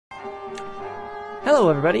Hello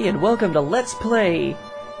everybody, and welcome to Let's Play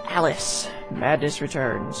Alice Madness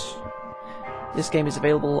Returns. This game is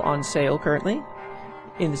available on sale currently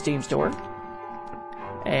in the Steam store.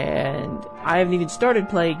 And I haven't even started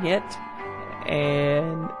playing yet,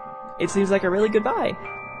 and it seems like a really good buy.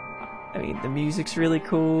 I mean, the music's really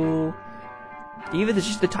cool. Even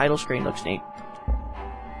just the title screen looks neat.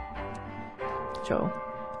 So,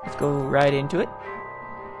 let's go right into it.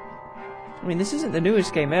 I mean, this isn't the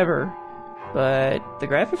newest game ever, but the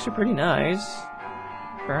graphics are pretty nice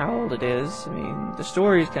for how old it is. I mean, the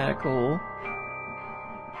story's kind of cool.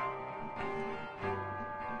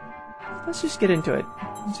 Let's just get into it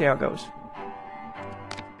and see how it goes.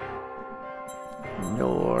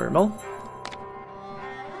 Normal.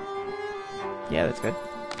 Yeah, that's good.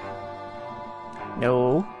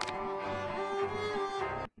 No.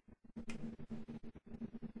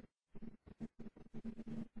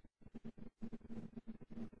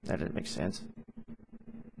 That didn't make sense.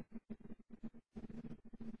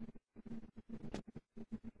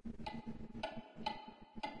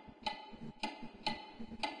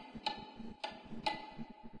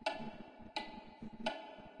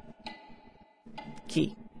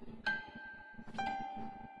 Key.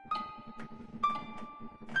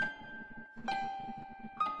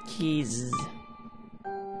 Keys.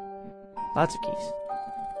 Lots of keys.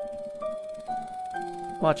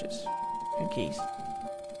 Watches. And keys.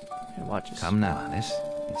 And watches. Come now, Alice.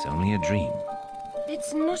 It's only a dream.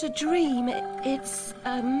 It's not a dream, it's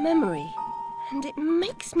a memory. And it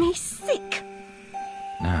makes me sick.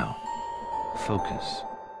 Now, focus.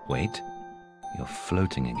 Wait. You're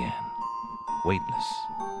floating again. Weightless.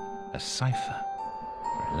 A cipher.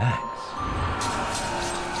 Relax.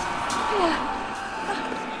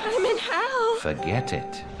 I'm in hell. Forget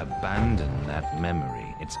it. Abandon that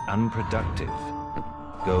memory. It's unproductive.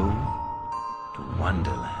 Go to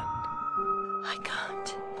Wonderland. I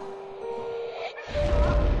can't.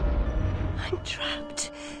 I'm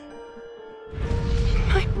trapped. In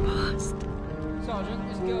my past. Sergeant,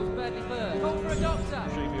 this girl's badly burned. Call for a doctor!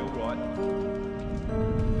 She'll be alright.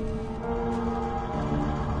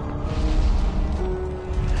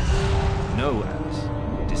 No,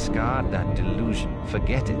 Alice. Discard that delusion.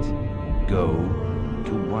 Forget it. Go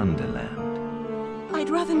to Wonderland. I'd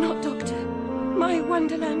rather not, Doctor. My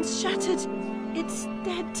Wonderland's shattered. It's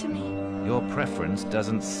dead to me. Your preference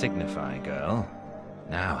doesn't signify, girl.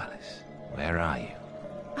 Now, Alice, where are you?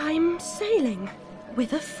 I'm sailing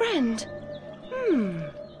with a friend.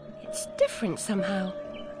 It's different somehow.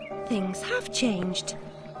 Things have changed.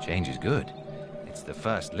 Change is good. It's the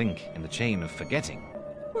first link in the chain of forgetting.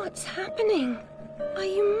 What's happening? Are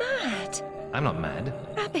you mad? I'm not mad.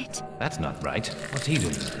 Rabbit, That's not right. What's he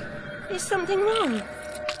doing? is something wrong?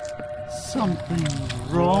 Something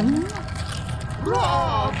wrong?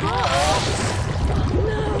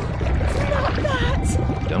 No, not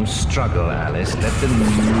that! Don't struggle, Alice. Let the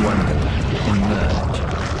new Wonderland emerge.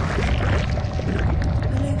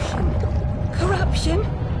 Pollution. Corruption.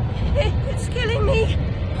 It's killing me.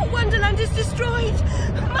 Wonderland is destroyed.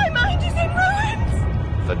 My mind is in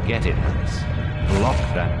ruins. Forget it, Alice. Block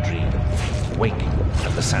that dream. Wake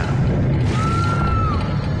at the sound.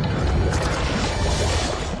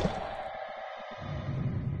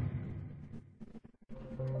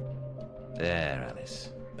 There, Alice.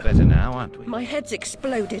 Better now, aren't we? My head's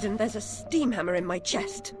exploded and there's a steam hammer in my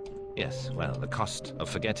chest. Yes, well, the cost of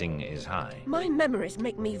forgetting is high. My memories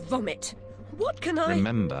make me vomit. What can I...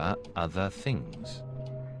 Remember other things.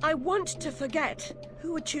 I want to forget.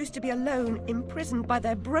 Who would choose to be alone, imprisoned by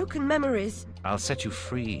their broken memories? I'll set you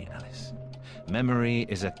free, Alice. Memory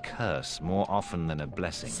is a curse more often than a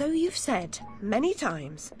blessing. So you've said many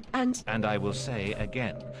times, and... And I will say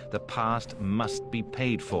again, the past must be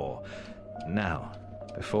paid for. Now,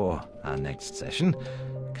 before our next session,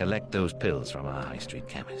 collect those pills from our high street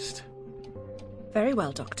chemist. Very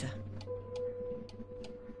well, Doctor.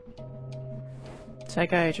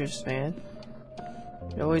 Psychiatrist, man.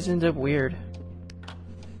 It always ends up weird.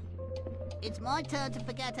 It's my turn to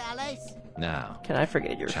forget, Alice. Now, Can I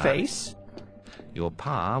forget your Child. face? your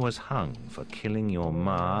pa was hung for killing your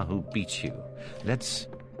ma who beat you. Let's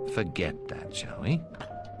forget that, shall we?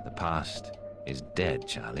 The past is dead,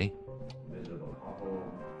 Charlie.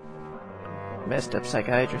 Messed up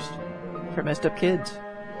psychiatrist. For messed up kids.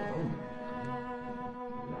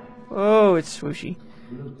 Oh, it's swooshy.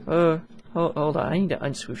 Hold on, I need to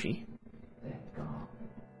unswooshy.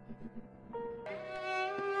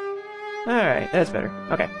 Alright, that's better.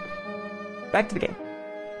 Okay. Back to the game.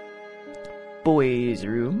 Boys'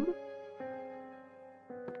 room.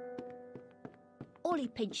 Ollie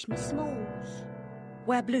pinched me smalls.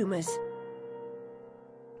 Wear bloomers.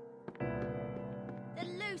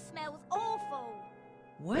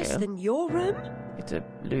 Worse Well. than your room? It's a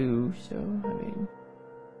blue, so, I mean...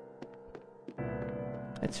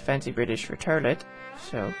 It's fancy British for toilet,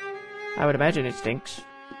 so... I would imagine it stinks.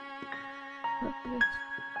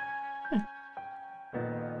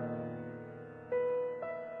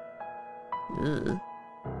 Ugh.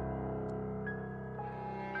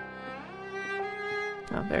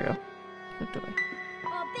 Oh, there you go. Looked away.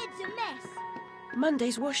 Our bed's a mess.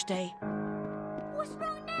 Monday's wash day. What's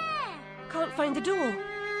wrong there? Can't find the door.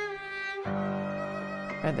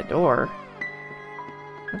 And the door.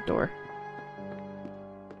 What door?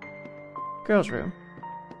 Girls' room.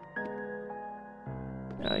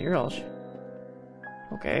 Oh, you're all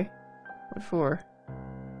okay. What for?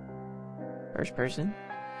 First person.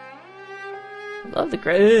 I love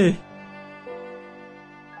the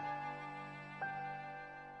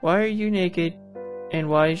Why are you naked? And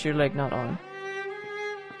why is your leg not on?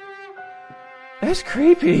 That's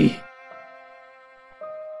creepy!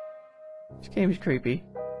 This game is creepy.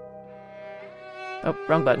 Oh,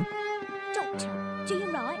 wrong button. Doctor, do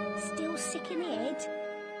you right? Still sick in the head?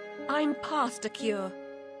 I'm past a cure.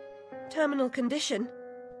 Terminal condition.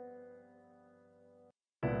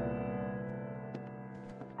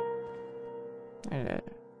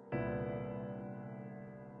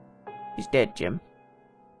 He's dead, Jim.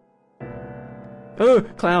 Oh,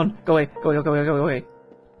 clown! Go away! Go away! Go away! Go away!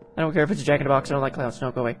 I don't care if it's a Jack in the Box. I don't like clowns.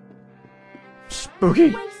 No, go away.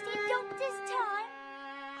 Spooky! Wasted doctor's time.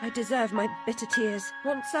 I deserve my bitter tears.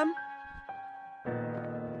 Want some?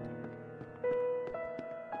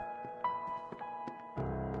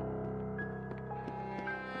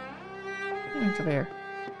 It's over here.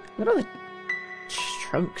 Look at all the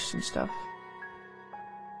trunks and stuff.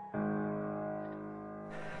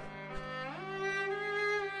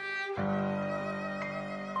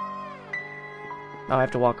 Oh, I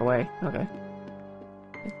have to walk away. Okay.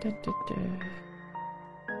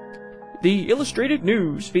 The Illustrated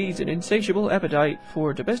News feeds an insatiable appetite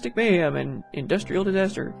for domestic mayhem and industrial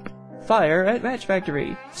disaster. Fire at match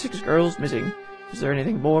factory. 6 girls missing. Is there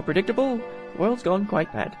anything more predictable? The world's gone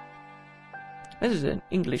quite mad. This is an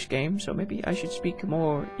English game, so maybe I should speak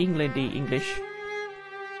more Englandy English.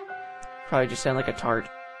 Probably just sound like a tart.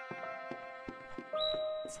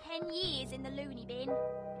 10 years in the loony bin. No,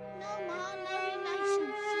 Ma, no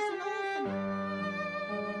relation. She's an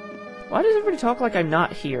orphan. Why does everybody talk like I'm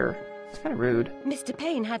not here? It's kind of rude. Mr.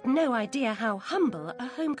 Payne had no idea how humble a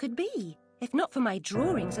home could be. If not for my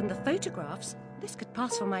drawings and the photographs, this could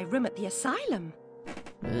pass for my room at the asylum.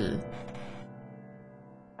 Ugh.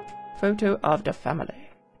 Photo of the family.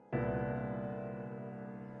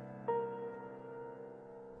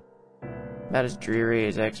 About as dreary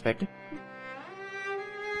as I expected.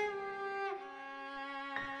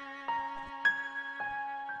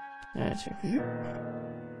 That's it.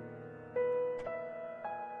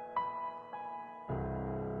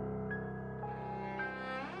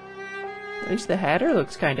 At least the Hatter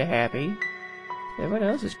looks kinda happy. Everyone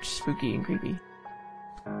else is spooky and creepy.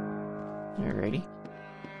 Alrighty.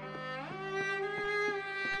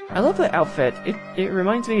 I love the outfit. It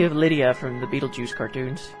reminds me of Lydia from the Beetlejuice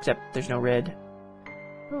cartoons, except there's no red.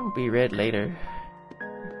 It'll be red later.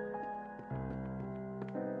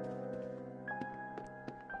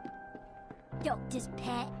 Doctor's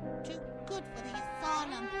pet. Too good for the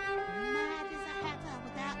asylum. Mad as a hatter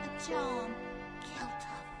without the charm. Killed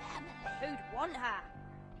her family. Who'd want her?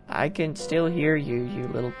 I can still hear you, you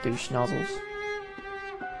little douche nozzles.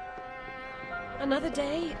 Another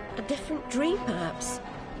day, a different dream, perhaps.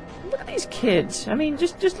 Look at these kids. I mean,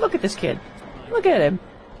 just look at this kid. Look at him.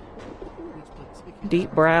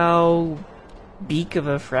 Deep brow, beak of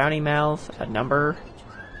a frowny mouth, a number,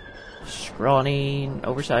 scrawny,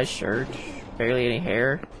 oversized shirt, barely any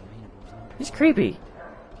hair. He's creepy.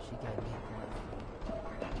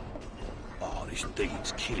 Oh, this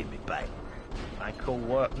deed's killing me back. They call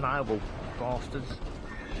work noble, bastards.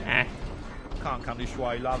 Ah, Can't come this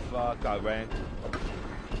way, love. Go round.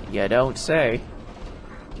 you don't say.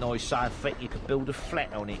 Nice so thick you could build a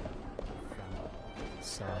flat on it.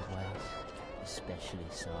 Sideways, especially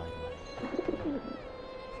sideways.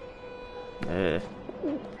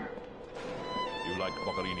 You like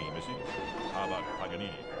Boccherini, missy? How about Paganini?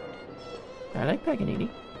 I like Paganini.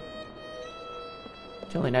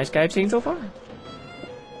 It's the only nice guy I've seen so far.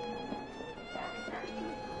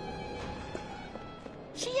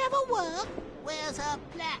 She ever work? Where's her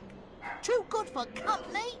plaque? Too good for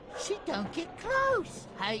company? She don't get close.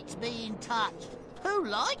 Hates being touched. Who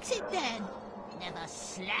likes it then? Never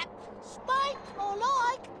slapped, spanked, or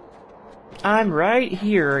like. I'm right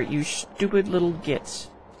here, you stupid little gits.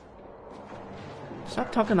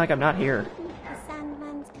 Stop talking like I'm not here. The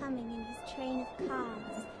Sandman's coming in his train of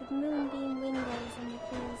cars.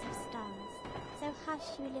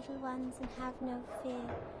 Hush, you little ones, and have no fear.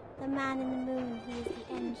 The man in the moon, he is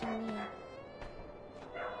the engineer.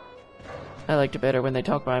 I liked it better when they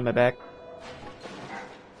talk behind my back.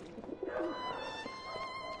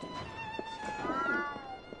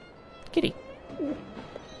 Kitty.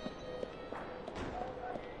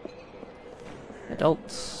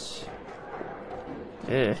 Adults.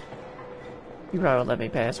 Ugh. You probably won't let me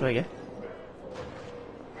pass, will you?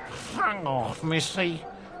 Hang off, missy.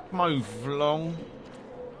 Move along.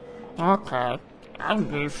 Okay, I'm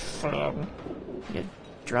just saying. You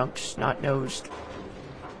drunk, snot-nosed...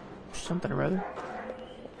 something or other.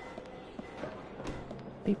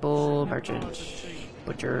 People, merchant,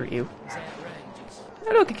 butcher, you.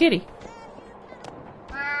 Oh, look, a kitty.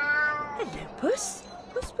 Hello, Puss.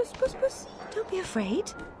 Puss, Puss, Puss, Puss. Don't be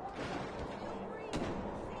afraid.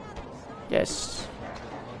 Yes.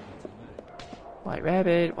 White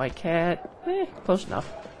rabbit, white cat. Close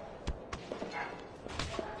enough.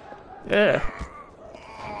 Yeah.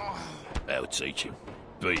 I'll teach him.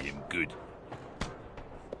 Beat him good.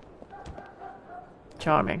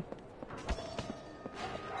 Charming.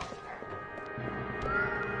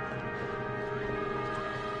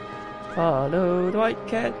 Follow the white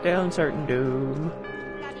cat down certain doom.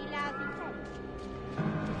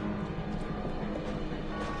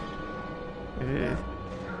 Ugh.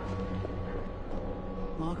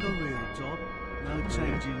 Like a real job, no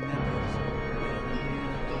changing nappies.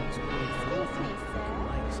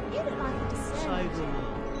 You look like a dessert. Save them all.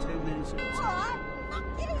 10 minutes at a time. What? Not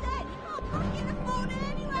getting that. You can't fucking afford it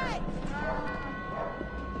anyway.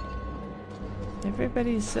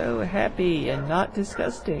 Everybody's so happy and not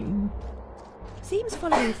disgusting. Seems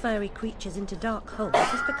following furry creatures into dark holes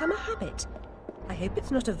has become a habit. I hope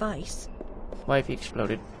it's not a vice. Wifey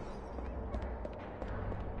exploded.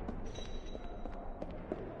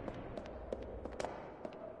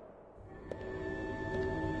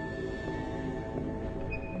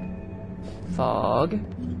 Fog.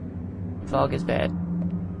 Fog is bad.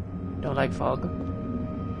 Don't like fog.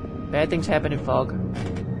 Bad things happen in fog.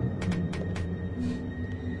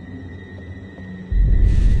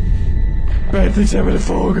 Bad things happen in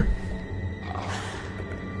fog.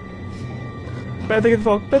 Bad thing in the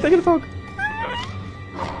fog. Bad thing in the fog.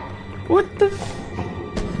 What the?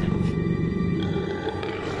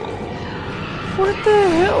 What the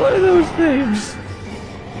hell are those things?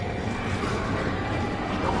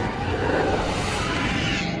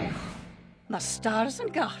 My stars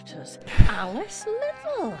and garters, Alice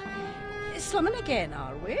Little. Slumming again,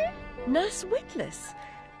 are we? Nurse Witless.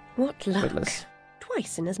 What luck. Witless.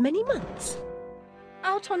 Twice in as many months.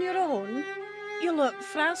 Out on your own? You look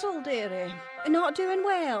frazzled, dearie. Not doing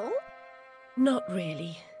well? Not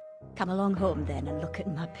really. Come along home then and look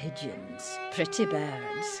at my pigeons. Pretty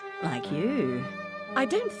birds, like you. I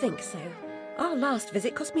don't think so. Our last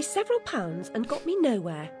visit cost me several pounds and got me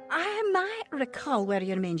nowhere. I might recall where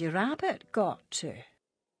your mangy rabbit got to.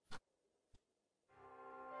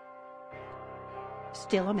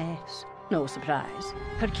 Still a mess. No surprise.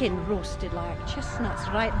 Her kin roasted like chestnuts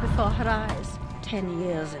right before her eyes. 10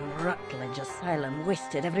 years in Rutledge Asylum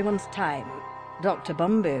wasted everyone's time. Dr.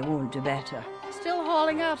 Bumby won't do better. Still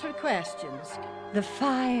hauling out her questions. The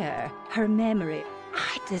fire, her memory.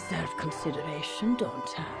 I deserve consideration,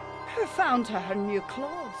 don't I? Who found her new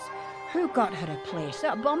clothes? Who got her a place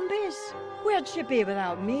at Bumby's? Where'd she be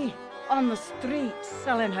without me? On the street,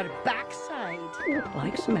 selling her backside.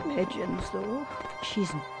 Likes my pigeons, though.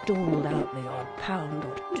 She's doled out the odd pound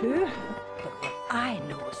or two. But what I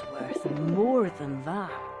know is worth more than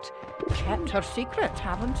that. Kept her secret,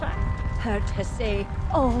 haven't I? Heard her say,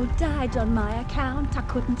 "Oh, died on my account, I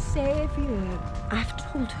couldn't save you."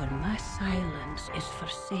 I've told her my silence is for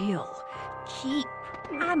sale. Cheap.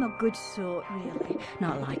 I'm a good sort, really.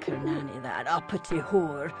 Not like her nanny, that uppity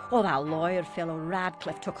whore, or that lawyer fellow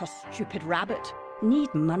Radcliffe took a stupid rabbit.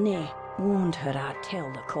 Need money. Warned her I'd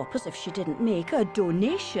tell the coppers if she didn't make a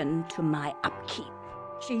donation to my upkeep.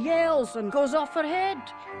 She yells and goes off her head.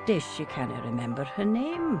 Days she can't remember her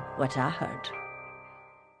name, what I heard.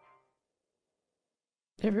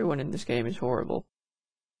 Everyone in this game is horrible.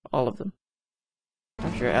 All of them.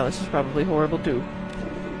 I'm sure Alice is probably horrible too.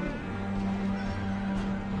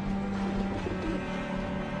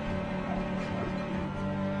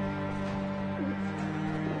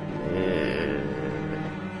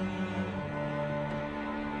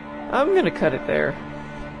 I'm gonna cut it there.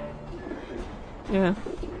 Yeah.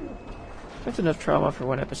 That's enough trauma for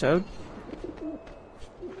one episode.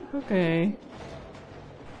 Okay.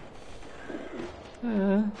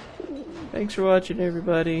 Thanks for watching,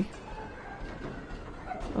 everybody.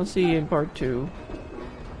 I'll see you in part 2.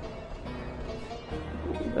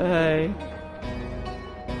 Bye.